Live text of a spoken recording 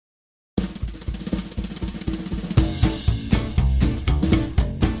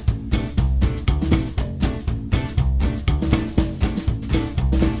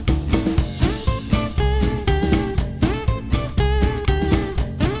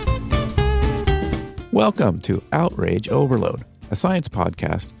Welcome to Outrage Overload, a science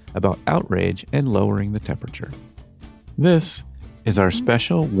podcast about outrage and lowering the temperature. This is our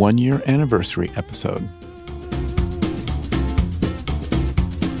special one-year anniversary episode.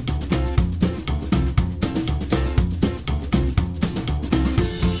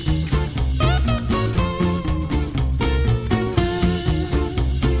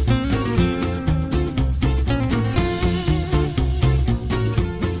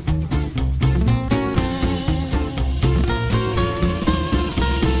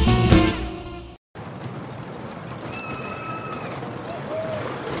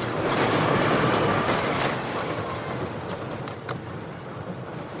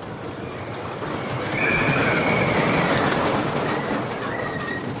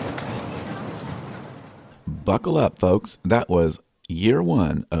 Buckle up, folks. That was year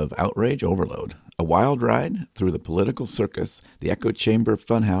one of Outrage Overload, a wild ride through the political circus, the echo chamber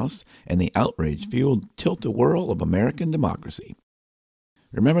funhouse, and the outrage-fueled tilt-a-whirl of American democracy.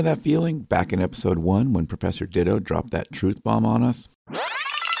 Remember that feeling back in episode 1 when Professor Ditto dropped that truth bomb on us?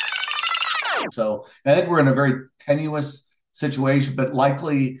 So I think we're in a very tenuous situation, but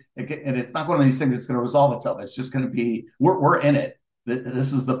likely, and it's not one of these things that's going to resolve itself. It's just going to be, we're in it.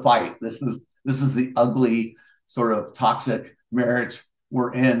 This is the fight. This is the ugly sort of toxic marriage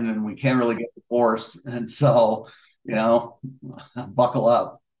we're in, and we can't really get divorced. And so, buckle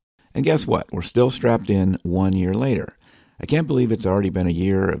up. And guess what? We're still strapped in 1 year later. I can't believe it's already been a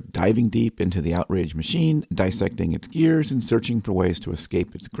year of diving deep into the outrage machine, dissecting its gears, and searching for ways to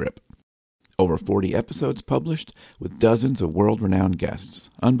escape its grip. Over 40 episodes published with dozens of world-renowned guests.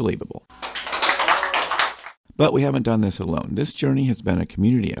 Unbelievable. But we haven't done this alone. This journey has been a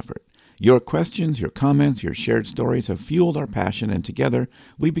community effort. Your questions, your comments, your shared stories have fueled our passion, and together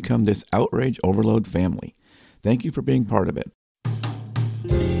we become this Outrage Overload family. Thank you for being part of it.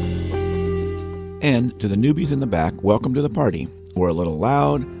 And to the newbies in the back, welcome to the party. We're a little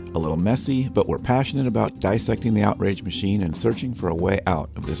loud, a little messy, but we're passionate about dissecting the outrage machine and searching for a way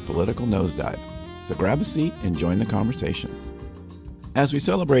out of this political nosedive. So grab a seat and join the conversation. As we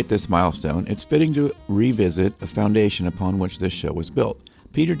celebrate this milestone, it's fitting to revisit the foundation upon which this show was built.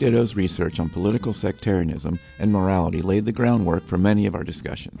 Peter Ditto's research on political sectarianism and morality laid the groundwork for many of our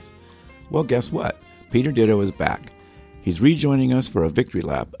discussions. Well, guess what? Peter Ditto is back. He's rejoining us for a victory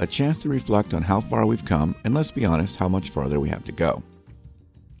lap, a chance to reflect on how far we've come, and let's be honest, how much farther we have to go.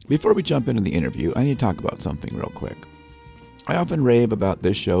 Before we jump into the interview, I need to talk about something real quick. I often rave about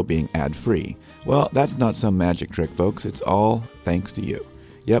this show being ad-free. Well, that's not some magic trick, folks. It's all thanks to you.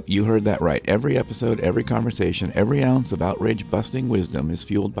 Yep, you heard that right. Every episode, every conversation, every ounce of outrage-busting wisdom is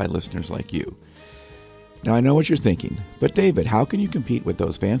fueled by listeners like you. Now, I know what you're thinking, but David, how can you compete with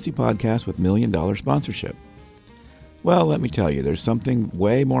those fancy podcasts with million-dollar sponsorship? Well, let me tell you, there's something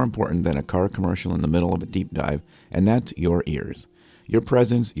way more important than a car commercial in the middle of a deep dive, and that's your ears. Your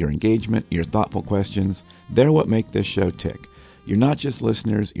presence, your engagement, your thoughtful questions, they're what make this show tick. You're not just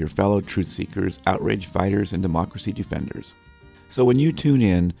listeners, you're fellow truth seekers, outrage fighters, and democracy defenders. So when you tune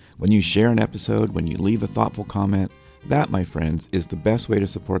in, when you share an episode, when you leave a thoughtful comment, that, my friends, is the best way to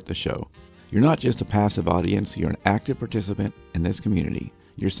support the show. You're not just a passive audience, you're an active participant in this community.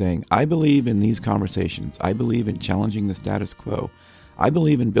 You're saying, I believe in these conversations. I believe in challenging the status quo. I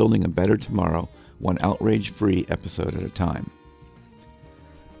believe in building a better tomorrow, one outrage-free episode at a time.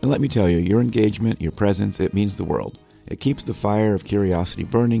 And let me tell you, your engagement, your presence, it means the world. It keeps the fire of curiosity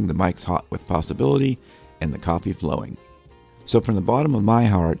burning, the mics hot with possibility, and the coffee flowing. So from the bottom of my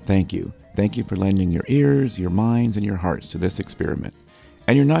heart, thank you. Thank you for lending your ears, your minds, and your hearts to this experiment.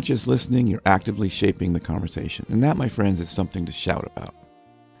 And you're not just listening, you're actively shaping the conversation. And that, my friends, is something to shout about.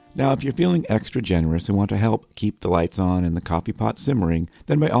 Now, if you're feeling extra generous and want to help keep the lights on and the coffee pot simmering,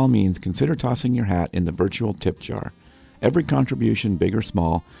 then by all means, consider tossing your hat in the virtual tip jar. Every contribution, big or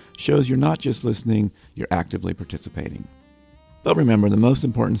small, shows you're not just listening, you're actively participating. But remember, the most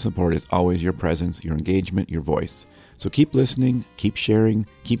important support is always your presence, your engagement, your voice. So keep listening, keep sharing,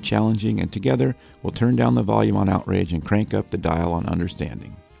 keep challenging, and together we'll turn down the volume on outrage and crank up the dial on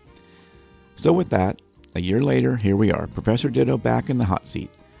understanding. So with that, a year later, here we are, Professor Ditto back in the hot seat.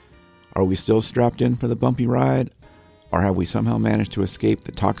 Are we still strapped in for the bumpy ride? Or have we somehow managed to escape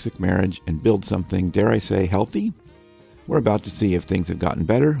the toxic marriage and build something, dare I say, healthy? We're about to see if things have gotten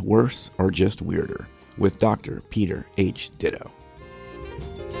better, worse, or just weirder, with Dr. Peter H. Ditto.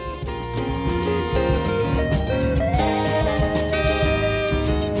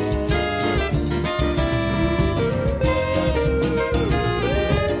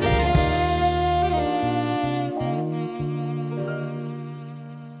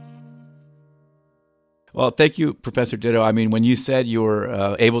 Well, thank you, Professor Ditto. I mean, when you said you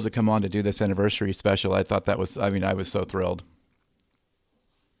were able to come on to do this anniversary special, I thought that was, I mean, I was so thrilled.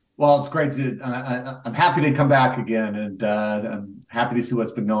 Well, it's great to. I'm happy to come back again, and I'm happy to see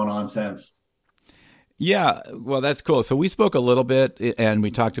what's been going on since. Yeah, well, that's cool. So we spoke a little bit, and we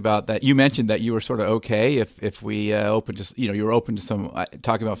talked about that. You mentioned that you were sort of okay if we open to, you were open to some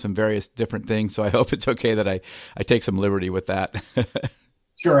talking about some various different things. So I hope it's okay that I take some liberty with that.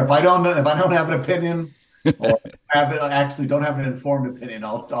 Sure. If I don't have an opinion, or actually don't have an informed opinion,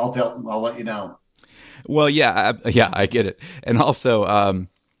 I'll let you know. Well, yeah, I get it. And also,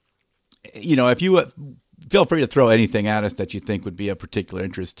 if you feel free to throw anything at us that you think would be of particular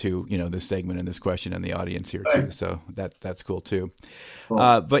interest to, this segment and this question and the audience here too. Right. So that's cool too.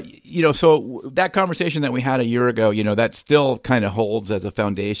 Cool. But, so that conversation that we had a year ago, that still kind of holds as a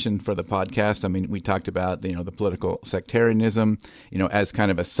foundation for the podcast. I mean, we talked about, the political sectarianism, as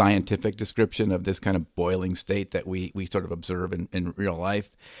kind of a scientific description of this kind of boiling state that we sort of observe in real life.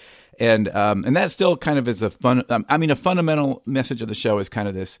 And that still kind of is a fundamental message of the show is kind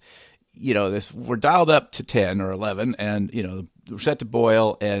of this, we're dialed up to 10 or 11 and, we're set to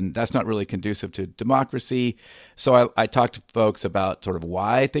boil, and that's not really conducive to democracy. So I talked to folks about sort of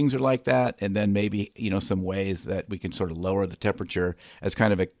why things are like that, and then maybe, some ways that we can sort of lower the temperature as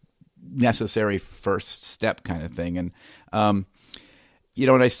kind of a necessary first step kind of thing. And, and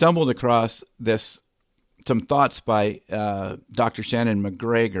I stumbled across some thoughts by Dr. Shannon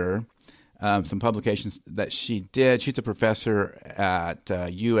McGregor, some publications that she did. She's a professor at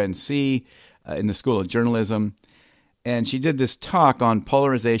UNC in the School of Journalism. And she did this talk on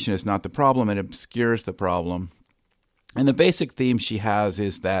polarization is not the problem, it obscures the problem. And the basic theme she has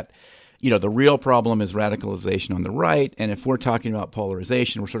is that, the real problem is radicalization on the right. And if we're talking about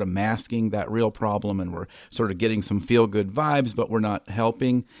polarization, we're sort of masking that real problem, and we're sort of getting some feel-good vibes, but we're not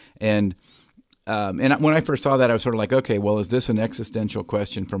helping. And when I first saw that, I was sort of like, okay, well, is this an existential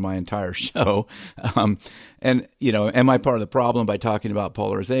question for my entire show? Am I part of the problem by talking about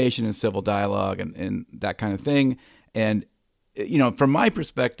polarization and civil dialogue and that kind of thing? And, from my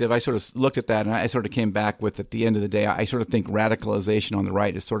perspective, I sort of looked at that and I sort of came back with, at the end of the day, I sort of think radicalization on the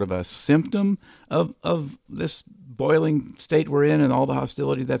right is sort of a symptom of this boiling state we're in and all the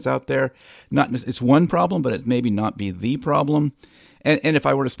hostility that's out there. It's one problem, but it maybe not be the problem. And if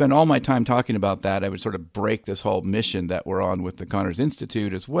I were to spend all my time talking about that, I would sort of break this whole mission that we're on with the Connors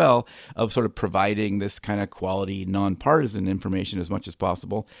Institute as well, of sort of providing this kind of quality, nonpartisan information as much as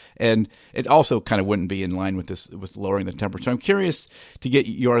possible. And it also kind of wouldn't be in line with lowering the temperature. I'm curious to get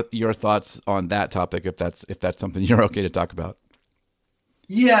your thoughts on that topic, if that's something you're okay to talk about.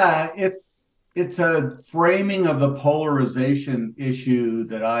 Yeah, it's a framing of the polarization issue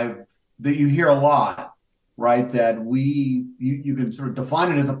that you hear a lot. Right, that you can sort of define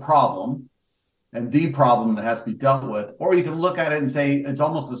it as a problem and the problem that has to be dealt with, or you can look at it and say it's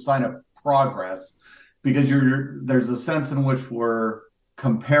almost a sign of progress, because there's a sense in which we're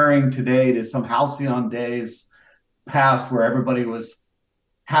comparing today to some halcyon days past where everybody was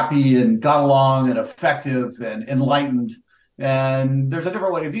happy and got along and effective and enlightened. And there's a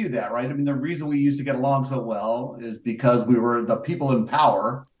different way to view that, right? I mean, the reason we used to get along so well is because we were the people in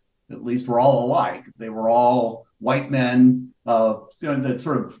power. At least we're all alike. They were all white men that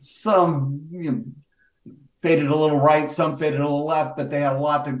sort of some faded a little right, some faded a little left, but they had a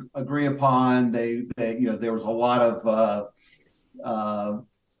lot to agree upon. They there was a lot of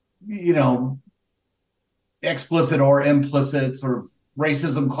explicit or implicit sort of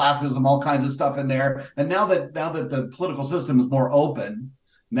racism, classism, all kinds of stuff in there. And now that the political system is more open,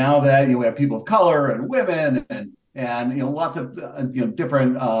 now that we have people of color and women and lots of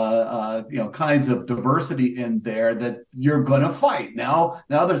different kinds of diversity in there, that you're going to fight. Now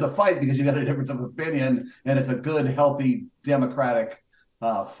there's a fight because you got a difference of opinion, and it's a good, healthy, democratic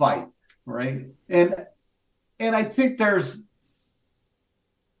fight, right? And I think there's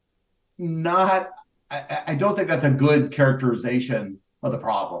not. I don't think that's a good characterization of the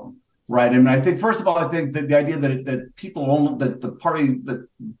problem. Right. I mean, I think, first of all, I think that the idea that the party that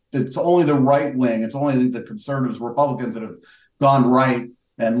it's only the right wing, it's only the conservatives, Republicans that have gone right,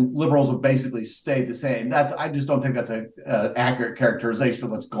 and liberals have basically stayed the same. I just don't think that's an accurate characterization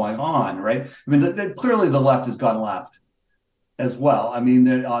of what's going on. Right. I mean, clearly the left has gone left as well. I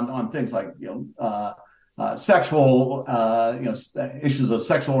mean, on things like sexual issues of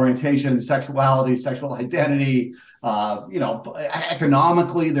sexual orientation, sexuality, sexual identity.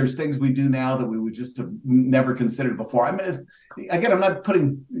 Economically, there's things we do now that we would just have never considered before. I mean, again, I'm not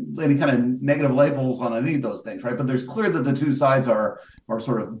putting any kind of negative labels on any of those things, right? But there's clear that the two sides are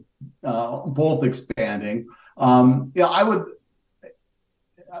sort of both expanding. I would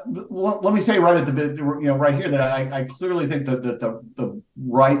Well, let me say right at the bit, right here that I clearly think that the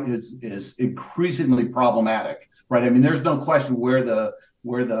right is increasingly problematic, right? I mean, there's no question where the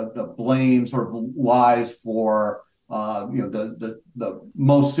blame sort of lies for the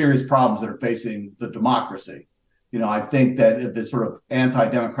most serious problems that are facing the democracy. I think that the sort of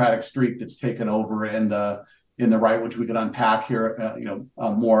anti-democratic streak that's taken over in the right, which we could unpack here,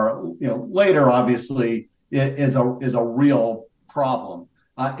 more later, obviously, is a real problem.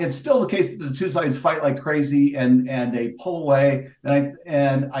 It's still the case that the two sides fight like crazy and they pull away.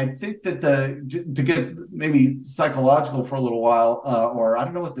 And I think that to get maybe psychological for a little while, or I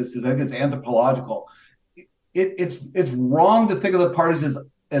don't know what this is. I think it's anthropological. It's wrong to think of the parties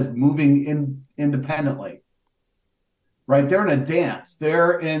as moving independently. Right, they're in a dance.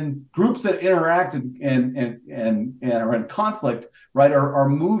 They're in groups that interact and are in conflict. Right, are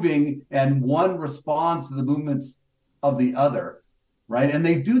moving, and one responds to the movements of the other. Right, and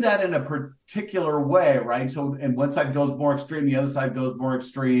they do that in a particular way. Right, so and one side goes more extreme, the other side goes more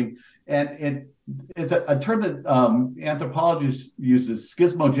extreme, and it's a term that anthropologists uses,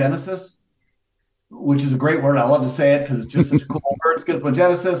 schismogenesis, which is a great word. I love to say it because it's just such a cool word,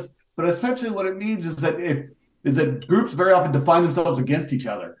 schismogenesis. But essentially, what it means is that groups very often define themselves against each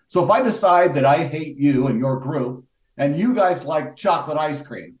other. So if I decide that I hate you and your group, and you guys like chocolate ice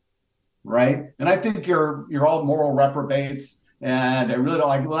cream, right? And I think you're all moral reprobates, and I really don't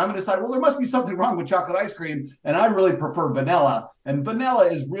like it. Well, I'm going to decide, well, there must be something wrong with chocolate ice cream, and I really prefer vanilla. And vanilla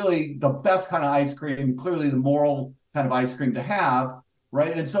is really the best kind of ice cream, clearly the moral kind of ice cream to have,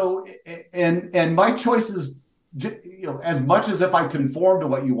 right? And so, and my choices, as much as if I conform to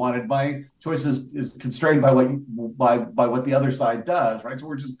what you wanted, my choice is constrained by what the other side does, right? So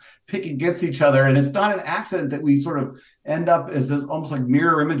we're just picking against each other, and it's not an accident that we sort of end up as almost like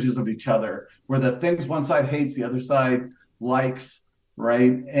mirror images of each other, where the things one side hates, the other side likes,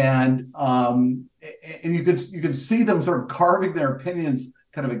 right? And you could see them sort of carving their opinions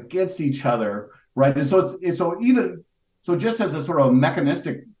kind of against each other, right? And so so just as a sort of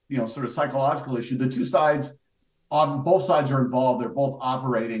mechanistic, sort of psychological issue, the two sides. On both sides are involved. They're both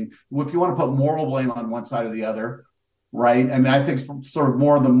operating. If you want to put moral blame on one side or the other, right? I mean, I think sort of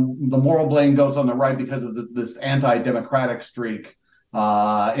more the moral blame goes on the right because of this anti-democratic streak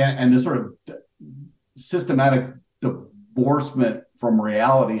and this sort of systematic divorcement from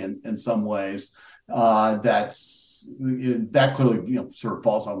reality in some ways. That clearly sort of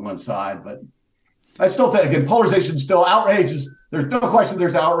falls on one side, but. I still think, again, polarization still outrage is. There's no question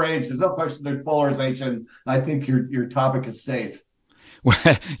there's outrage. There's no question there's polarization. I think your topic is safe.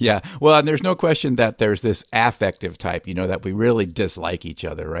 Well, yeah. Well, and there's no question that there's this affective type, that we really dislike each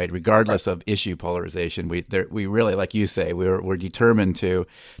other, right? Regardless of issue polarization, we really, like you say, we're determined to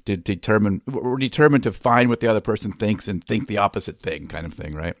find what the other person thinks and think the opposite thing, kind of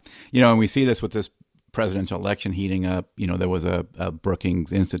thing, right? And we see this with this presidential election heating up. There was a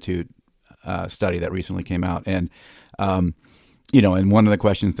Brookings Institute study that recently came out, and and one of the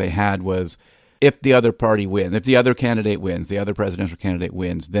questions they had was, if the other party wins, if the other candidate wins, the other presidential candidate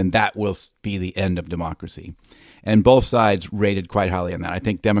wins, then that will be the end of democracy. And both sides rated quite highly on that. I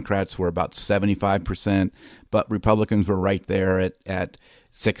think Democrats were about 75%, but Republicans were right there at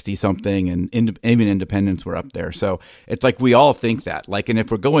 60 something, and even independents were up there. So it's like we all think that. And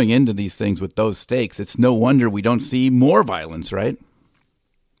if we're going into these things with those stakes, it's no wonder we don't see more violence, right?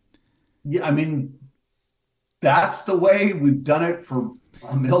 Yeah, I mean, that's the way we've done it for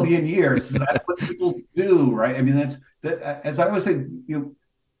a million years. That's what people do, right? I mean, as I always say,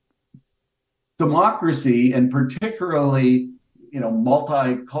 democracy, and particularly,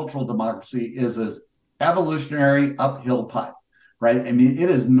 multicultural democracy, is an evolutionary uphill putt, right? I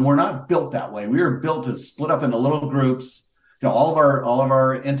mean, we're not built that way. We are built to split up into little groups. All of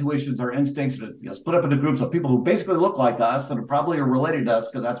our intuitions, our instincts, split up into groups of people who basically look like us and probably are related to us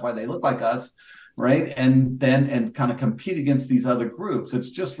because that's why they look like us, right? And kind of compete against these other groups.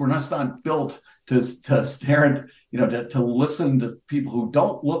 It's just we're not built to stare at, to listen to people who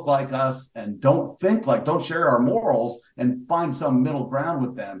don't look like us and don't share our morals and find some middle ground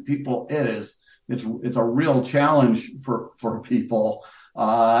with them. It's a real challenge for people,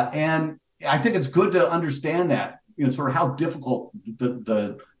 and I think it's good to understand that. Sort of how difficult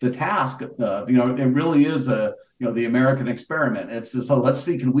the task, it really is the American experiment. It's just, so let's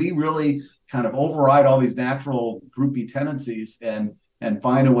see, can we really kind of override all these natural groupie tendencies and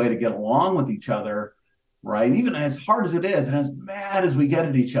find a way to get along with each other, right? Even as hard as it is, and as mad as we get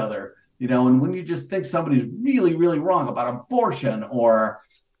at each other, and when you just think somebody's really, really wrong about abortion or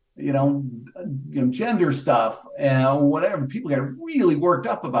gender stuff and whatever. People get really worked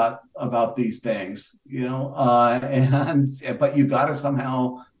up about these things, and but you got to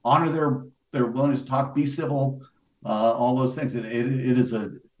somehow honor their willingness to talk, be civil, all those things. It is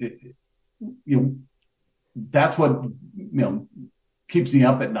that's what keeps me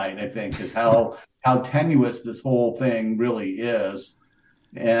up at night. I think is how tenuous this whole thing really is.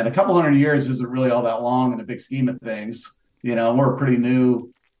 And a couple hundred years isn't really all that long in the big scheme of things. We're a pretty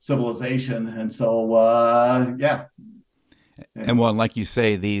new civilization. And so, yeah. And well, like you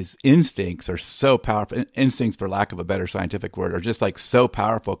say, these instincts are so powerful. Instincts, for lack of a better scientific word, are just like so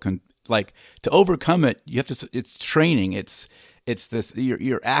powerful. Like to overcome it, you have to. It's training. It's this.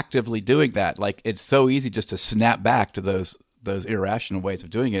 You're actively doing that. Like it's so easy just to snap back to those irrational ways of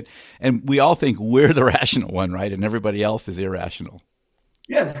doing it. And we all think we're the rational one, right? And everybody else is irrational.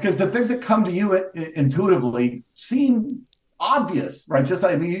 Yeah, it's because the things that come to you intuitively seem obvious, right? Just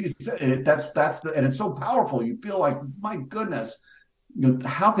that's and it's so powerful. You feel like, my goodness,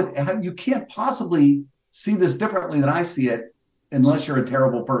 how you can't possibly see this differently than I see it unless you're a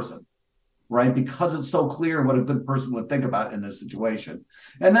terrible person, right? Because it's so clear what a good person would think about in this situation,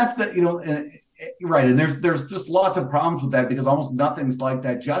 and that's right. And there's just lots of problems with that because almost nothing's like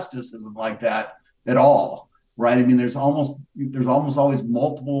that. Justice isn't like that at all. Right. I mean, there's almost always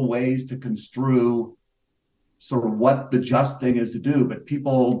multiple ways to construe sort of what the just thing is to do, but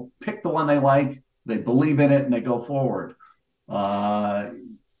people pick the one they like, they believe in it, and they go forward. We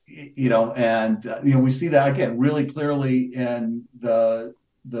see that again really clearly in the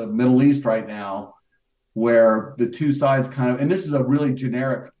Middle East right now, where the two sides and this is a really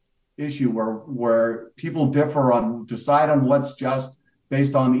generic issue where people decide on what's just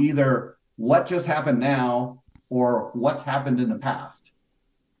based on either what just happened now or what's happened in the past,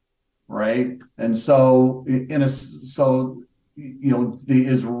 right? And so, the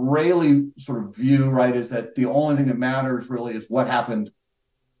Israeli sort of view, right, is that the only thing that matters really is what happened,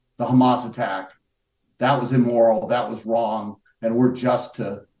 the Hamas attack. That was immoral, that was wrong, and we're just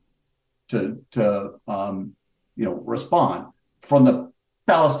to respond. From the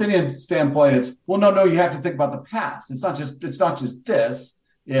Palestinian standpoint, it's no, you have to think about the past. It's not just this.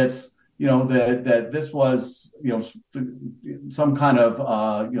 It's that this was some kind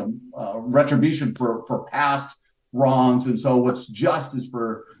of retribution for past wrongs, and so what's just is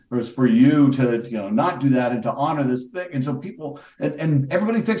for you to not do that and to honor this thing. And so people and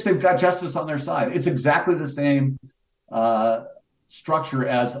everybody thinks they've got justice on their side. It's exactly the same structure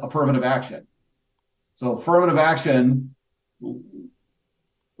as affirmative action. So affirmative action,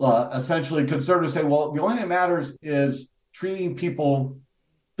 essentially, conservatives say, well, the only thing that matters is treating people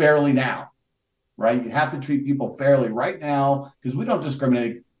fairly now, right? You have to treat people fairly right now because we don't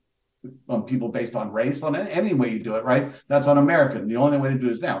discriminate on people based on race, on any way you do it, right? That's un-American. The only way to do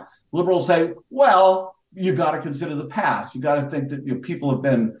it is now. Liberals say, well, you got to consider the past. You got to think that people have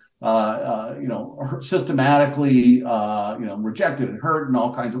been, systematically, rejected and hurt in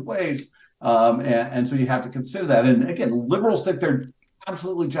all kinds of ways, and so you have to consider that. And again, liberals think they're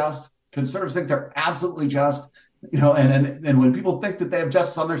absolutely just. Conservatives think they're absolutely just. And when people think that they have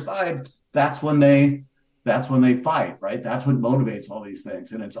justice on their side, that's when they fight, right? That's what motivates all these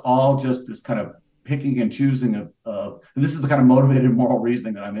things. And it's all just this kind of picking and choosing of and this is the kind of motivated moral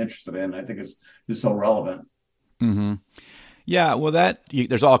reasoning that I'm interested in. I think is so relevant. Mm-hmm. Yeah, well,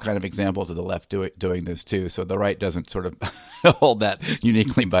 there's all kind of examples of the left doing this too. So the right doesn't sort of hold that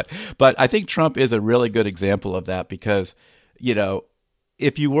uniquely, but I think Trump is a really good example of that because,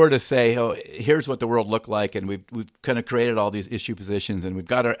 if you were to say, oh, here's what the world looked like, and we've kind of created all these issue positions, and we've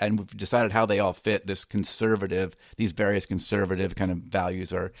decided how they all fit these various conservative kind of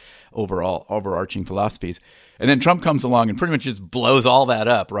values or overall overarching philosophies. And then Trump comes along and pretty much just blows all that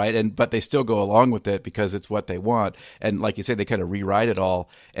up, right? But they still go along with it because it's what they want. And like you say, they kind of rewrite it all.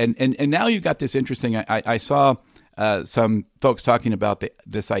 And now you've got this interesting, I saw some folks talking about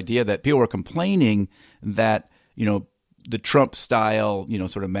this idea that people were complaining that, the Trump style,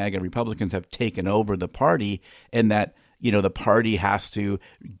 sort of MAGA Republicans have taken over the party, and that, the party has to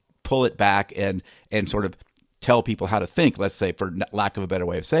pull it back and sort of tell people how to think, let's say, for lack of a better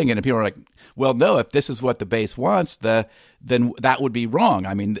way of saying it. And people are like, well, no, if this is what the base wants, then that would be wrong.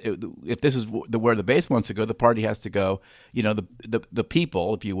 I mean, if this is where the base wants to go, the party has to go, the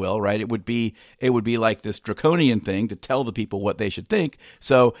people, if you will, right? It would be like this draconian thing to tell the people what they should think.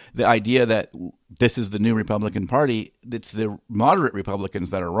 So the idea that this is the new Republican Party, it's the moderate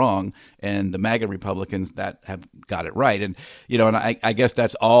Republicans that are wrong and the MAGA Republicans that have got it right. And, and I guess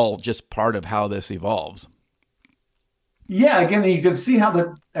that's all just part of how this evolves. Yeah, again, you can see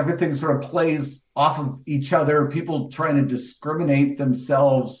how everything sort of plays off of each other. People trying to discriminate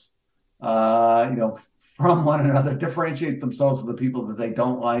themselves, from one another, differentiate themselves from the people that they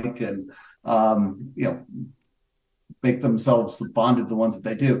don't like, and make themselves bonded to the ones that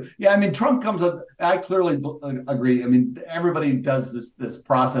they do. Yeah, I mean, Trump comes up. I clearly agree. I mean, everybody does this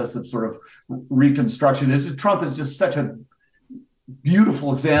process of sort of reconstruction. Trump is just such a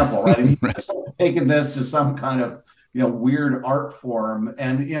beautiful example, right? I mean, Right. he's sort of taken this to some kind of weird art form,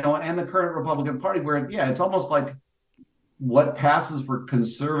 and and the current Republican Party, where it's almost like what passes for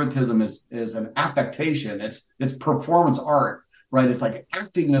conservatism is an affectation. It's performance art, right? It's like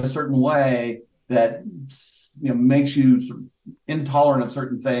acting in a certain way that makes you sort of intolerant of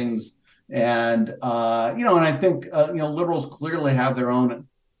certain things, and and I think liberals clearly have their own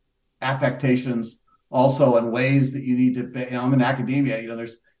affectations also, in ways that you need to I'm in academia,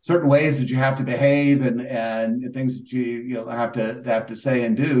 there's certain ways that you have to behave, and things that you have to say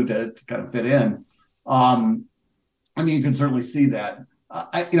and do to kind of fit in. I mean, you can certainly see that.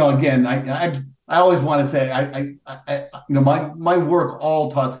 Again, I always want to say, my work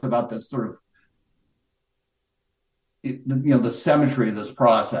all talks about this sort of the symmetry of this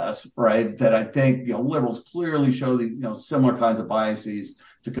process, right? That I think liberals clearly show the similar kinds of biases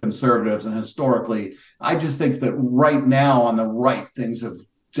to conservatives, and historically, I just think that right now on the right, things have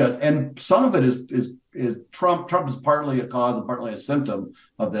and some of it is Trump. Trump is partly a cause and partly a symptom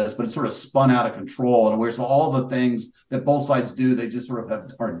of this, but it's sort of spun out of control, and where so all the things that both sides do, they just sort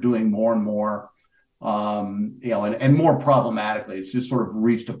of are doing more and more, and more problematically. It's just sort of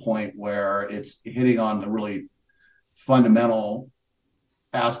reached a point where it's hitting on the really fundamental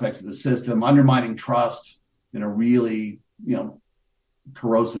aspects of the system, undermining trust in a really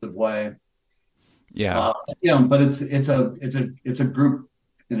corrosive way. Yeah. But it's a group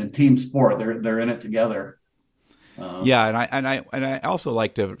in a team sport. They're in it together. Yeah, and I also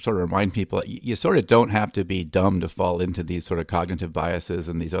like to sort of remind people you sort of don't have to be dumb to fall into these sort of cognitive biases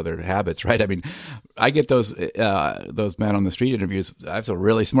and these other habits, right? I mean, I get those men on the street interviews. I have some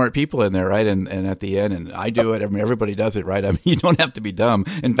really smart people in there, right? And at the end, and I do it. I mean, everybody does it, right? I mean, you don't have to be dumb.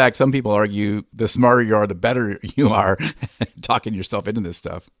 In fact, some people argue the smarter you are, the better you are talking yourself into this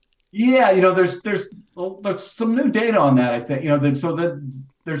stuff. Yeah, there's some new data on that. I think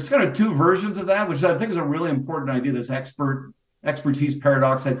there's kind of two versions of that, which I think is a really important idea. This expertise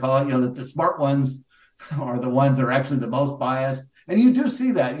paradox, I call it. That the smart ones are the ones that are actually the most biased, and you do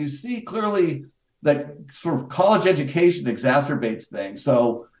see that. You see clearly that sort of college education exacerbates things.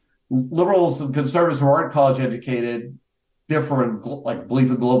 So liberals and conservatives who aren't college educated differ in like belief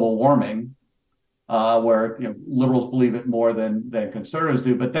in global warming, where liberals believe it more than conservatives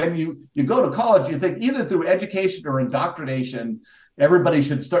do. But then you go to college, you think either through education or indoctrination, everybody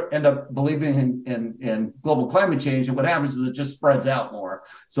should end up believing in global climate change. And what happens is it just spreads out more.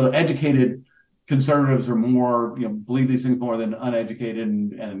 So educated conservatives are more, believe these things more than uneducated,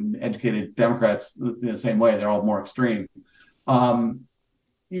 and educated Democrats in the same way. They're all more extreme.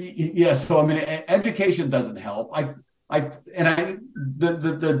 Yeah. So, I mean, education doesn't help.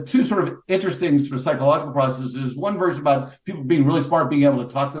 The two sort of interesting sort of psychological processes is one version about people being really smart, being able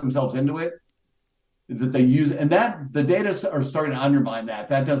to talk themselves into it, that they use, and that the data are starting to undermine that.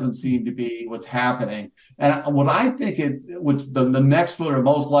 That doesn't seem to be what's happening. And what I think the next sort of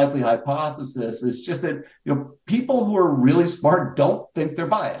most likely hypothesis is just that people who are really smart don't think they're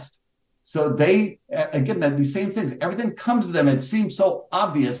biased. So they, again, these same things, everything comes to them. It seems so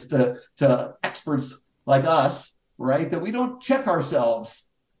obvious to experts like us, right, that we don't check ourselves,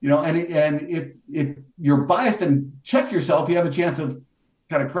 and if you're biased and check yourself, you have a chance of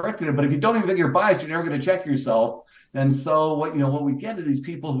kind of correcting it. But if you don't even think you're biased, you're never going to check yourself. And so what we get to these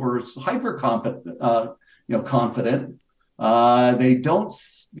people who are hyper confident, they don't,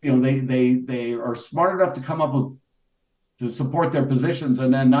 they are smart enough to come up with, to support their positions,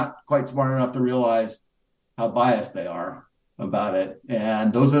 and then not quite smart enough to realize how biased they are about it.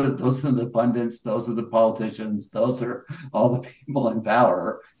 And those are the pundits, those are the politicians, those are all the people in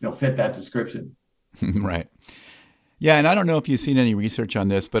power, fit that description. Right. Yeah, and I don't know if you've seen any research on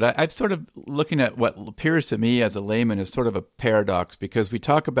this, but I've sort of looking at what appears to me as a layman is sort of a paradox, because we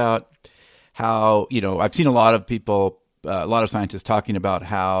talk about how, I've seen a lot of people, a lot of scientists talking about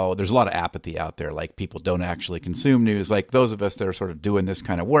how there's a lot of apathy out there. Like, people don't actually consume news. Like those of us that are sort of doing this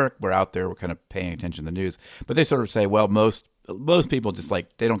kind of work, we're out there, we're kind of paying attention to the news. But they sort of say, well, most people just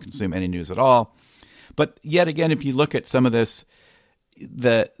they don't consume any news at all. But yet again, if you look at some of this,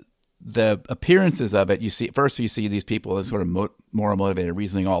 the appearances of it, you see these people as sort of more motivated,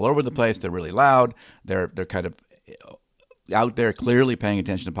 reasoning all over the place. They're really loud. They're kind of out there clearly paying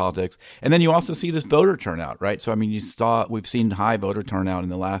attention to politics. And then you also see this voter turnout, right? So, I mean, we've seen high voter turnout in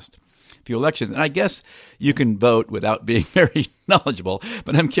the last few elections. And I guess you can vote without being very knowledgeable,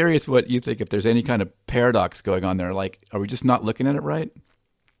 but I'm curious what you think, if there's any kind of paradox going on there. Like, are we just not looking at it right?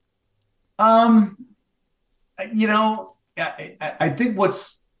 You know, I think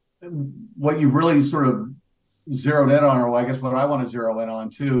what you really sort of zeroed in on, or I guess what I want to zero in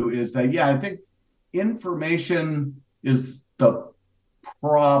on too, is that, I think information is the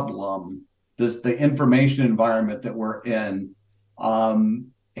problem, the information environment that we're in.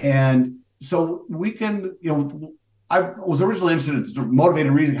 And so we can, I was originally interested in sort of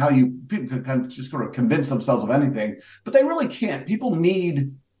motivated reasoning, how people could kind of just sort of convince themselves of anything, but they really can't. People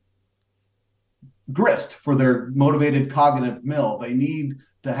need grist for their motivated cognitive mill. They need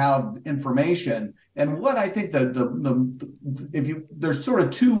to have information. And what I think there's sort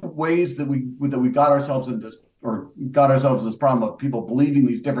of two ways that we got ourselves in this, or got ourselves in this problem of people believing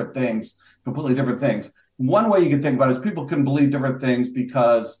these different things, completely different things. One way you can think about it is people can believe different things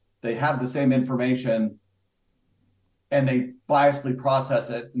because they have the same information and they biasedly process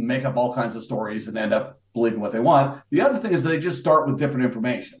it and make up all kinds of stories and end up believing what they want. The other thing is they just start with different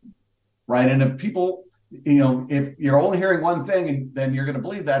information, right? And if people, if you're only hearing one thing, then you're going to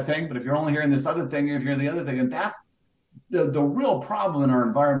believe that thing. But if you're only hearing this other thing, you're hearing the other thing. And that's the real problem in our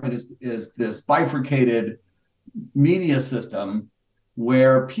environment is this bifurcated media system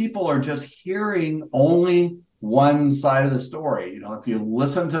where people are just hearing only one side of the story. If you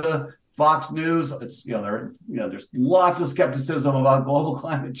listen to Fox News, it's there's lots of skepticism about global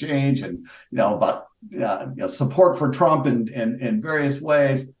climate change and about support for Trump in various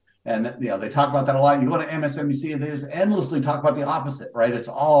ways. And they talk about that a lot. You go to MSNBC and they just endlessly talk about the opposite, right? It's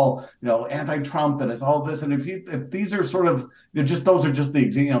all anti-Trump and it's all this. And if these are sort of those are just the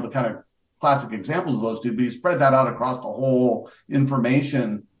the kind of classic examples of those two, but you spread that out across the whole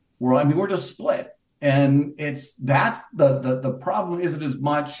information world. I mean, we're just split, and that's the problem. Isn't as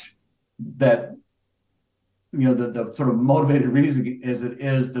much that the sort of motivated reason as it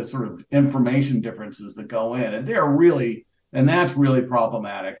is the sort of information differences that go in, and that's really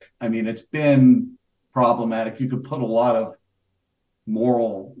problematic. I mean, it's been problematic. You could put a lot of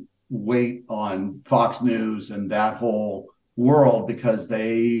moral weight on Fox News and that whole world because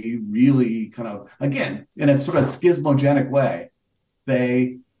they really kind of, again, in a sort of schismogenic way,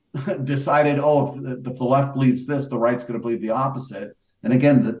 they decided, if the left believes this, the right's going to believe the opposite. And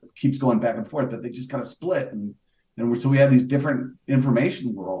again, that keeps going back and forth, that they just kind of split. So we have these different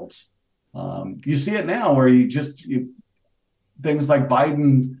information worlds. You see it now where things like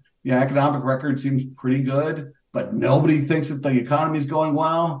Biden, economic record seems pretty good, but nobody thinks that the economy is going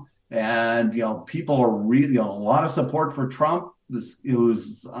well. And, people are really, a lot of support for Trump.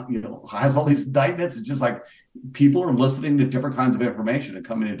 Has all these indictments. It's just like people are listening to different kinds of information and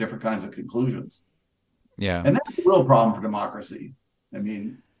coming to different kinds of conclusions. Yeah. And that's a real problem for democracy. I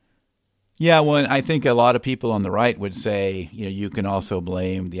mean, yeah, well, I think a lot of people on the right would say, you can also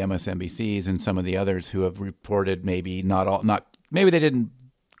blame the MSNBCs and some of the others who have reported maybe maybe they didn't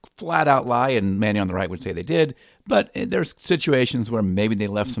flat out lie, and many on the right would say they did, but there's situations where maybe they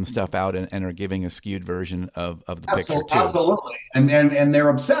left some stuff out and are giving a skewed version of the picture too. Absolutely, and they're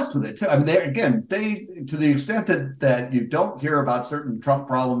obsessed with it too. I mean, they to the extent that you don't hear about certain Trump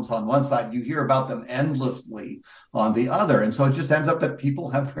problems on one side, you hear about them endlessly on the other, and so it just ends up that people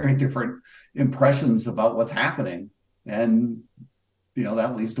have very different impressions about what's happening, and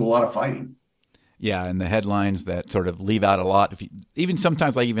that leads to a lot of fighting. Yeah, and the headlines that sort of leave out a lot, even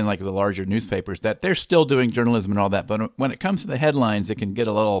sometimes even like the larger newspapers, that they're still doing journalism and all that. But when it comes to the headlines, it can get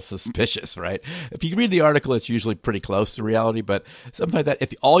a little suspicious, right? If you read the article, it's usually pretty close to reality. But sometimes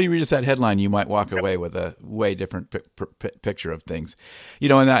if all you read is that headline, you might walk away with a way different picture of things.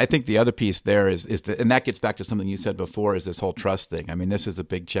 And I think the other piece there is and that gets back to something you said before, is this whole trust thing. I mean, this is a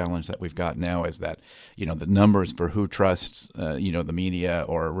big challenge that we've got now, is that, the numbers for who trusts, the media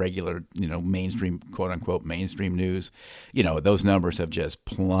or regular, mainstream, quote unquote, mainstream news, those numbers have just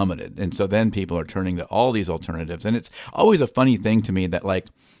plummeted. And so then people are turning to all these alternatives. And it's always a funny thing to me that, like,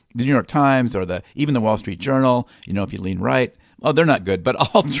 the New York Times or even the Wall Street Journal, if you lean right, they're not good, but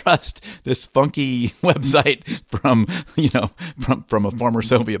I'll trust this funky website from a former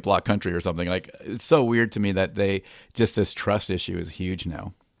Soviet bloc country or something. Like, it's so weird to me that this trust issue is huge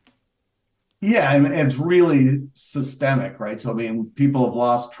now. Yeah, and it's really systemic, right? So, I mean, people have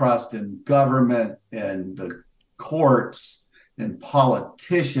lost trust in government and the courts and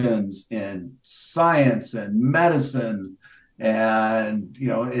politicians and science and medicine and,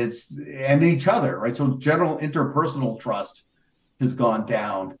 and each other, right? So general interpersonal trust has gone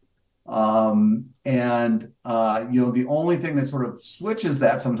down. The only thing that sort of switches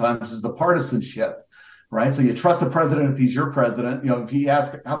that sometimes is the partisanship, right? So you trust the president if he's your president. If he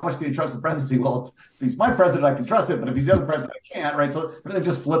asks, how much can you trust the presidency? Well, if he's my president, I can trust it. But if he's the other president, I can't, right? So everything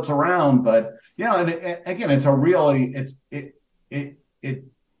just flips around. But, again, it's a really, it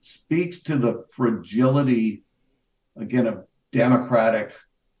speaks to the fragility, again, of democratic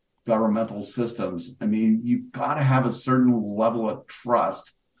governmental systems. I mean, you've got to have a certain level of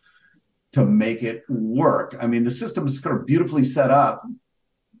trust to make it work. I mean, the system is kind of beautifully set up.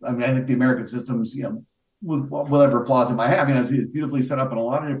 I mean, I think the American system's, with whatever flaws it might have, it's beautifully set up in a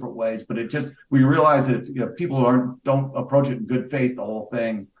lot of different ways. But we realize that if people don't approach it in good faith, the whole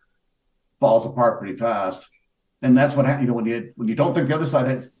thing falls apart pretty fast. And that's what happens. When you don't think the other side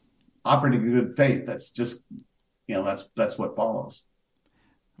is operating in good faith, that's just, that's what follows.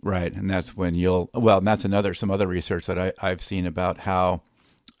 Right, and that's when that's some other research that I've seen about how.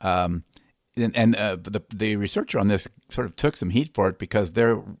 The researcher on this sort of took some heat for it because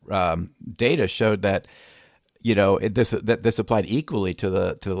their data showed that this applied equally to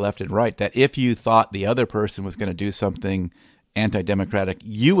the left and right. That if you thought the other person was going to do something anti-democratic,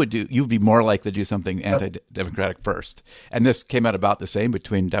 you'd be more likely to do something anti-democratic first. And this came out about the same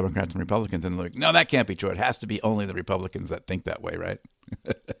between Democrats and Republicans. And they're like, no, that can't be true. It has to be only the Republicans that think that way, right?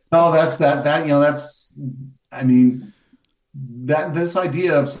 No, that this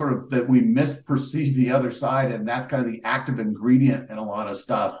idea of sort of that we misperceive the other side, and that's kind of the active ingredient in a lot of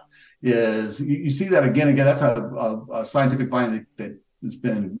stuff, is you see that again and again. That's a scientific finding that has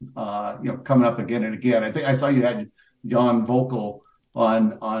been coming up again and again. I think I saw you had Jan Vocal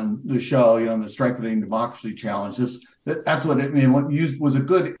on the show, the Strengthening Democracy Challenge. That's what it mean. What used was a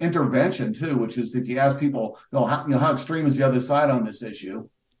good intervention too, which is if you ask people, how extreme is the other side on this issue,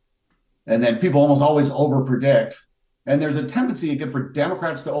 and then people almost always overpredict. And there's a tendency again for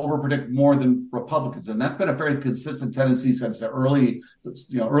Democrats to overpredict more than Republicans, and that's been a very consistent tendency since the early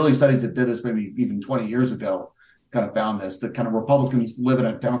studies that did this, maybe even 20 years ago, kind of found this. That kind of Republicans live in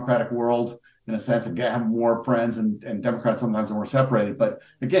a democratic world in a sense and have more friends, and Democrats sometimes are more separated. But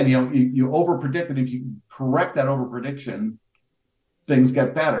again, you overpredict, and if you correct that overprediction, things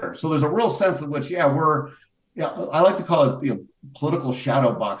get better. So there's a real sense in which, I like to call it political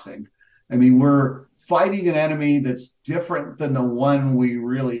shadow boxing. I mean, we're fighting an enemy that's different than the one we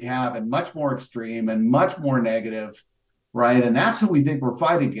really have, and much more extreme and much more negative, right? And that's who we think we're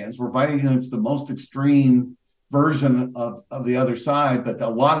fighting against. We're fighting against the most extreme version of the other side, but a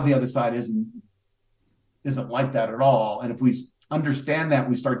lot of the other side isn't like that at all. And if we understand that,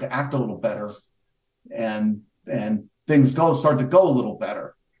 we start to act a little better, and things start to go a little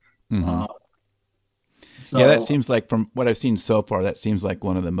better. Mm-hmm. That seems like, from what I've seen so far, that seems like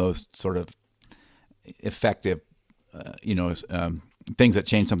one of the most sort of effective, things that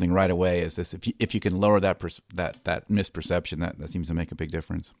change something right away. Is this if you can lower that misperception, that seems to make a big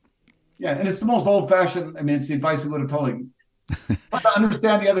difference. Yeah, and it's the most old-fashioned. I mean, it's the advice we would have told him. To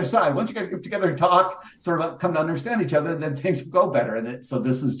understand the other side. Once you guys get together and talk, sort of come to understand each other, then things will go better. So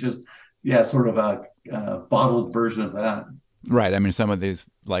this is just, sort of a bottled version of that. Right. I mean, some of these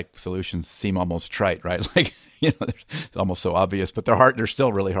solutions seem almost trite, right? It's almost so obvious, but they're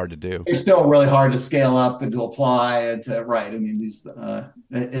still really hard to do. They're still really hard to scale up and to apply and to, right. I mean,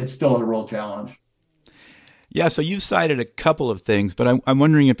 it's still a real challenge. Yeah. So you've cited a couple of things, but I'm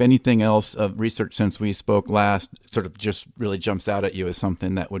wondering if anything else of research since we spoke last sort of just really jumps out at you as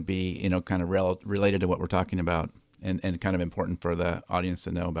something that would be, kind of related to what we're talking about and kind of important for the audience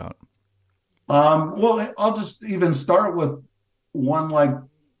to know about. Well, I'll just even start with one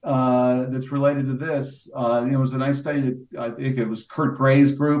that's related to this. It was a nice study that I think it was Kurt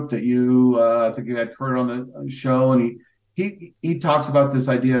Gray's group that I think you had Kurt on the show, and he talks about this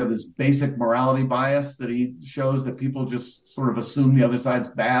idea of this basic morality bias that he shows that people just sort of assume the other side's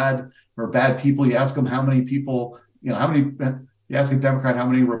bad or bad people. You ask them how many people, you ask a Democrat how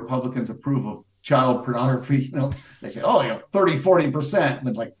many Republicans approve of child pornography, they say,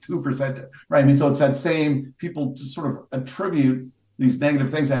 30-40%, but 2%, right? I mean, so it's that same, people just sort of attribute these negative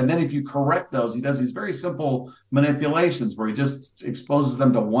things. And then if you correct those, he does these very simple manipulations where he just exposes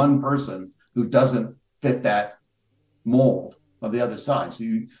them to one person who doesn't fit that mold of the other side. So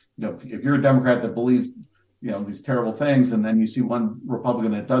if you're a Democrat that believes, these terrible things, and then you see one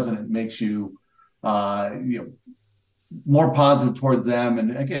Republican that doesn't, it makes you, more positive toward them,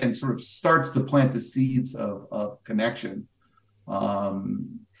 and again, sort of starts to plant the seeds of connection. I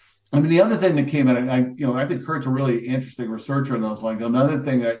mean, the other thing that came out, I think Kurt's a really interesting researcher, and I was like, another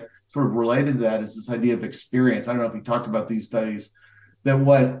thing that sort of related to that is this idea of experience. I don't know if he talked about these studies, that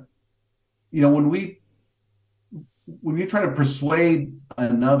when we when you try to persuade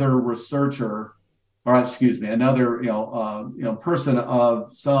another researcher, or excuse me, another person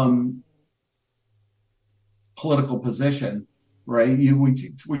of some political position, right? We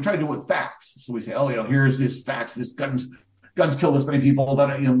try to do it with facts. So we say, oh, here's this facts. This guns kill this many people.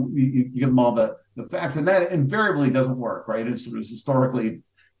 That you give them all the facts, and that invariably doesn't work, right? It sort of historically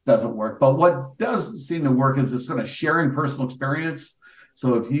doesn't work. But what does seem to work is this kind of sharing personal experience.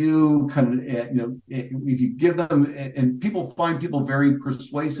 So if you kind of, if you give them, and people find people very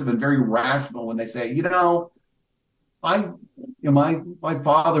persuasive and very rational when they say, my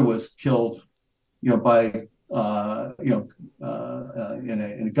father was killed, by in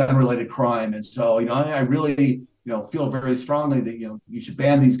a gun-related crime, and so I really feel very strongly that you should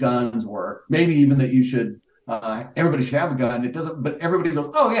ban these guns, or maybe even that you should. Everybody should have a gun. It doesn't, but everybody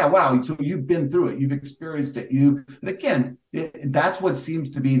goes, oh yeah, wow. So you've been through it, you've experienced it. And again, that's what seems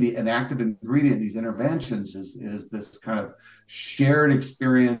to be an active ingredient in these interventions is this kind of shared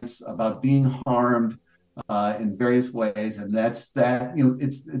experience about being harmed in various ways. And that's that,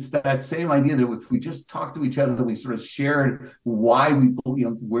 it's that same idea that if we just talk to each other, that we sort of shared why we,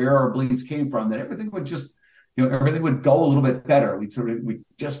 where our beliefs came from, that everything would just, everything would go a little bit better. We'd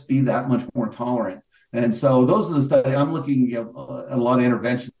just be that much more tolerant. And so those are the studies I'm looking at, a lot of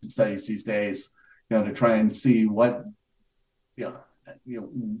intervention studies these days, to try and see what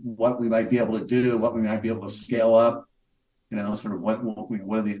we might be able to do, what we might be able to scale up, sort of what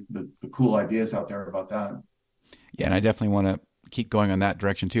are the cool ideas out there about that. Yeah, and I definitely want to keep going on that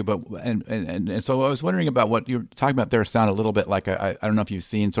direction too. But and so I was wondering about what you're talking about there. Sound a little bit like I don't know if you've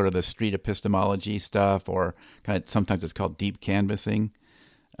seen sort of the street epistemology stuff, or kind of sometimes it's called deep canvassing.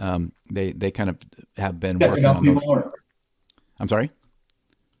 They kind of have been working on those. I'm sorry?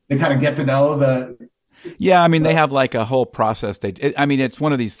 They kind of get to know the... Yeah, I mean, they have like a whole process. It's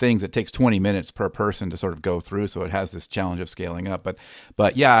one of these things that takes 20 minutes per person to sort of go through. So it has this challenge of scaling up.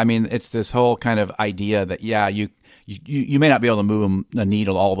 But yeah, I mean, it's this whole kind of idea that, yeah, you may not be able to move a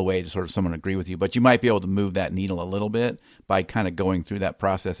needle all the way to sort of someone agree with you, but you might be able to move that needle a little bit by kind of going through that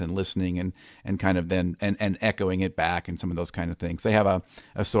process and listening and kind of then and echoing it back and some of those kind of things. They have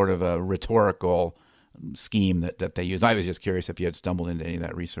a sort of a rhetorical scheme that they use. I was just curious if you had stumbled into any of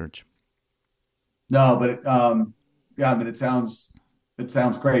that research. No, but it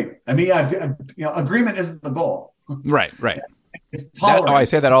sounds great. I mean, agreement isn't the goal. Right. It's tolerant. I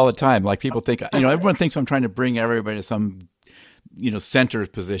say that all the time. Like people think, everyone thinks I'm trying to bring everybody to some, center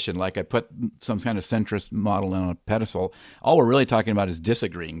position. Like I put some kind of centrist model on a pedestal. All we're really talking about is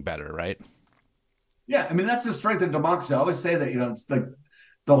disagreeing better, right? Yeah, I mean that's the strength of democracy. I always say that it's like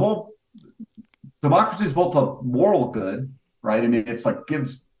the whole democracy is both a moral good, right? I mean, it's like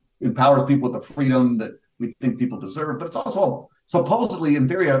empowers people with the freedom that we think people deserve, but it's also supposedly, in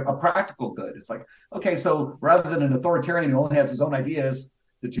theory, a practical good. It's like, okay, so rather than an authoritarian who only has his own ideas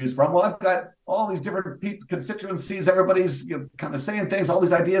to choose from, well, I've got all these different constituencies, everybody's kind of saying things, all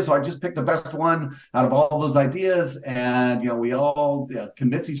these ideas, so I just pick the best one out of all those ideas, and we all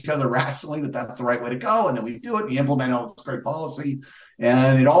convince each other rationally that that's the right way to go, and then we do it, we implement all this great policy,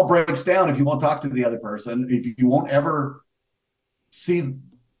 and it all breaks down if you won't talk to the other person, if you won't ever see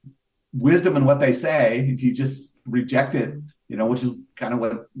wisdom in what they say, if you just reject it, which is kind of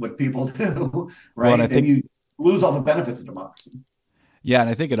what people do, right? Well, and I think you lose all the benefits of democracy. Yeah, and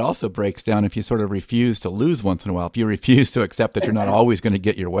I think it also breaks down if you sort of refuse to lose once in a while, if you refuse to accept that you're not always going to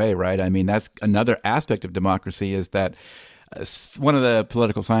get your way, right? I mean, that's another aspect of democracy is that one of the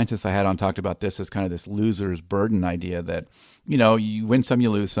political scientists I had on talked about this as kind of this loser's burden idea that, you win some, you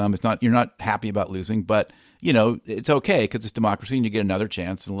lose some. You're not happy about losing, but it's okay because it's democracy and you get another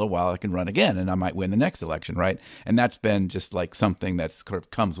chance in a little while I can run again and I might win the next election, right? And that's been just like something that sort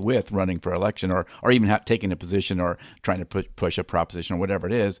of comes with running for election or even taking a position or trying to push a proposition or whatever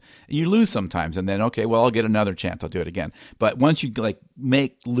it is. You lose sometimes and then, okay, well, I'll get another chance. I'll do it again. But once you like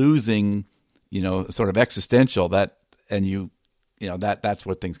make losing, sort of existential that's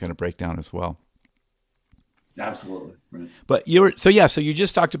where things going to break down as well. Absolutely. Right. But so you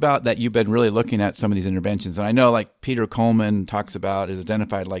just talked about that you've been really looking at some of these interventions. And I know like Peter Coleman has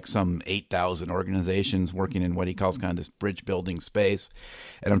identified like some 8,000 organizations working in what he calls kind of this bridge building space.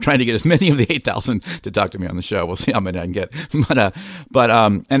 And I'm trying to get as many of the 8,000 to talk to me on the show. We'll see how many I can get.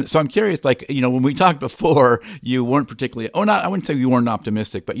 And so I'm curious, like, when we talked before, you weren't particularly, I wouldn't say you weren't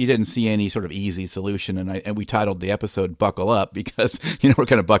optimistic, but you didn't see any sort of easy solution. And we titled the episode Buckle Up because, we're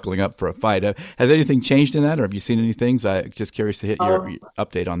kind of buckling up for a fight. Has anything changed in that? Or have you seen any things? I'm just curious to hit your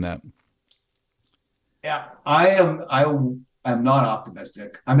update on that. Yeah, I am not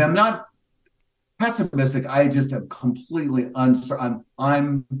optimistic. I mean, I'm not pessimistic. I just am completely uncertain.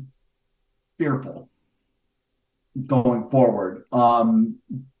 I'm fearful. going forward.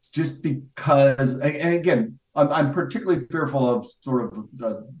 Just because, and again, I'm particularly fearful of sort of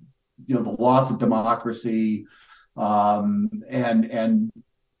the loss of democracy, and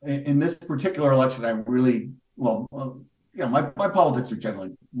in this particular election, I really my politics are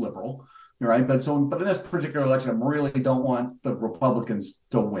generally liberal, right? But in this particular election, I really don't want the Republicans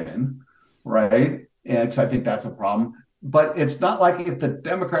to win, right? And because I think that's a problem. But it's not like if the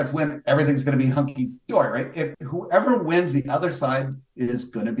Democrats win, everything's going to be hunky dory, right? If whoever wins, the other side is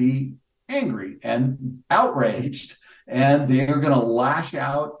going to be angry and outraged, and they're going to lash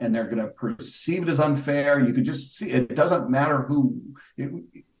out, and they're going to perceive it as unfair. You could just see it doesn't matter who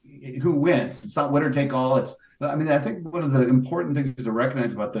wins. It's not winner take all. I think one of the important things to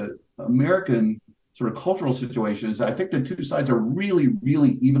recognize about the American sort of cultural situation is I think the two sides are really,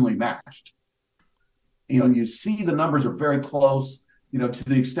 really evenly matched. You see the numbers are very close, to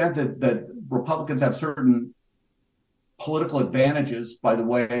the extent that Republicans have certain political advantages by the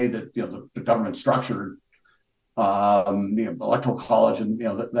way that, the government's structured, electoral college and,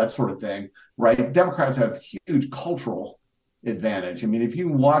 that sort of thing, right? Democrats have huge cultural advantage. I mean, if you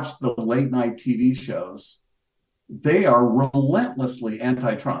watch the late night TV shows, they are relentlessly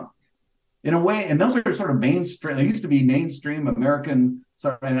anti-Trump in a way. And those are sort of mainstream. They used to be mainstream American.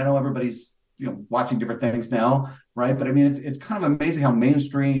 Sorry, and I know everybody's, watching different things now, right? But I mean, it's kind of amazing how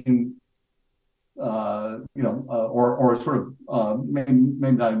mainstream, or sort of maybe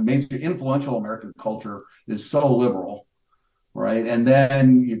not mainstream, influential American culture is so liberal, right? And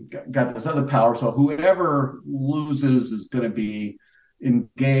then you've got this other power. So whoever loses is going to be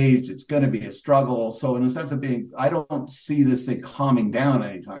engaged. It's going to be a struggle. So in a sense of I don't see this thing calming down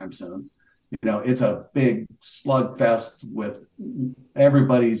anytime soon. It's a big slugfest with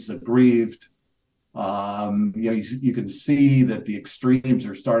everybody's aggrieved. You can see that the extremes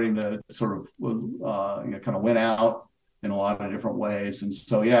are starting to sort of, kind of win out in a lot of different ways. And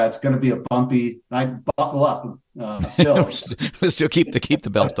so, it's going to be a bumpy. I buckle up still. Still keep the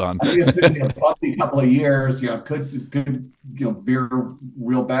belt on. It's going to be a bumpy couple of years. Could veer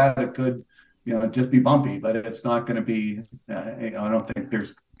real bad. It could, just be bumpy. But it's not going to be. I don't think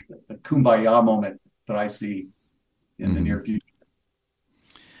there's a kumbaya moment that I see in the near future.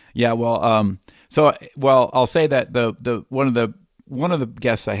 Yeah, well, I'll say that the one of the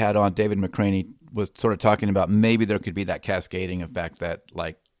guests I had on, David McCraney, was sort of talking about maybe there could be that cascading effect that,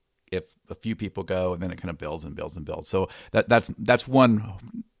 like, if a few people go and then it kind of builds and builds and builds. So that's one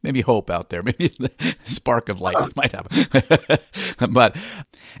maybe hope out there, maybe the spark of light that might happen.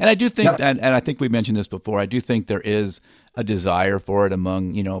 And I do think, and I think we mentioned this before, I do think there is a desire for it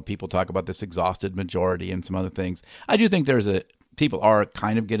among, people talk about this exhausted majority and some other things. I do think people are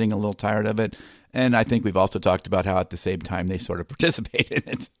kind of getting a little tired of it. And I think we've also talked about how at the same time they sort of participate in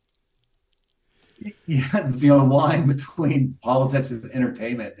it. Yeah, the line between politics and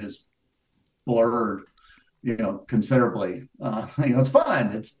entertainment is blurred, considerably. It's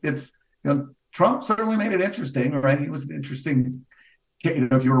fun. It's Trump certainly made it interesting, right? He was an interesting.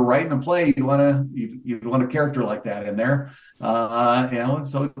 If you were writing a play, you'd want a character like that in there, and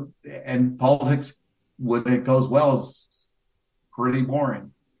so politics when it goes well is pretty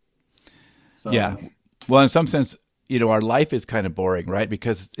boring. So, yeah, well, in some sense, our life is kind of boring, right?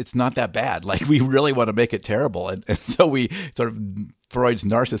 Because it's not that bad. Like, we really want to make it terrible. And so we sort of Freud's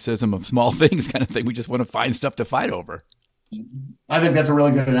narcissism of small things kind of thing. We just want to find stuff to fight over. I think that's a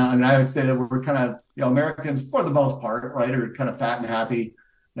really good analogy. And I would say that we're kind of, Americans for the most part, right, are kind of fat and happy.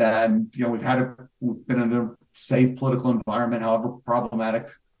 And, we've been in a safe political environment, however problematic,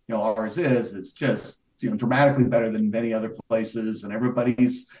 ours is. It's just, dramatically better than many other places. And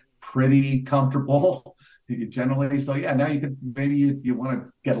everybody's pretty comfortable. Generally, so now you could maybe you want to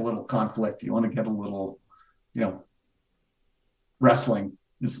get a little conflict. You want to get a little, wrestling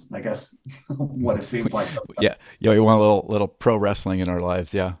is, I guess, what it seems like. Yeah, you want a little pro wrestling in our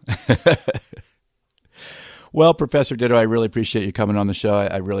lives. Yeah. Well, Professor Ditto, I really appreciate you coming on the show.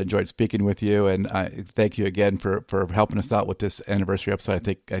 I really enjoyed speaking with you, and I thank you again for helping us out with this anniversary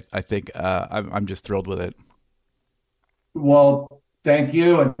episode. I think I'm just thrilled with it. Well, thank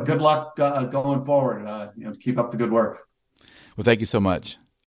you, and good luck going forward. Keep up the good work. Well, thank you so much.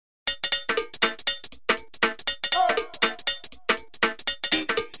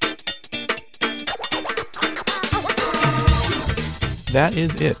 That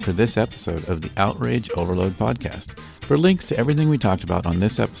is it for this episode of the Outrage Overload podcast. For links to everything we talked about on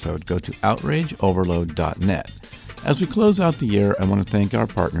this episode, go to outrageoverload.net. As we close out the year, I want to thank our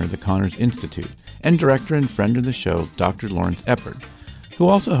partner, the Connors Institute, and director and friend of the show, Dr. Lawrence Eppard, who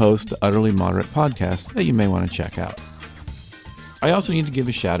also hosts the Utterly Moderate podcast that you may want to check out. I also need to give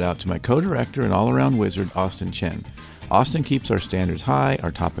a shout out to my co-director and all-around wizard, Austin Chen. Austin keeps our standards high,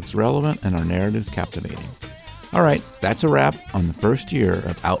 our topics relevant, and our narratives captivating. All right, that's a wrap on the first year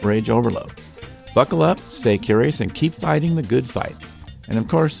of Outrage Overload. Buckle up, stay curious, and keep fighting the good fight. And of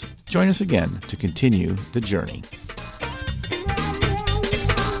course, join us again to continue the journey.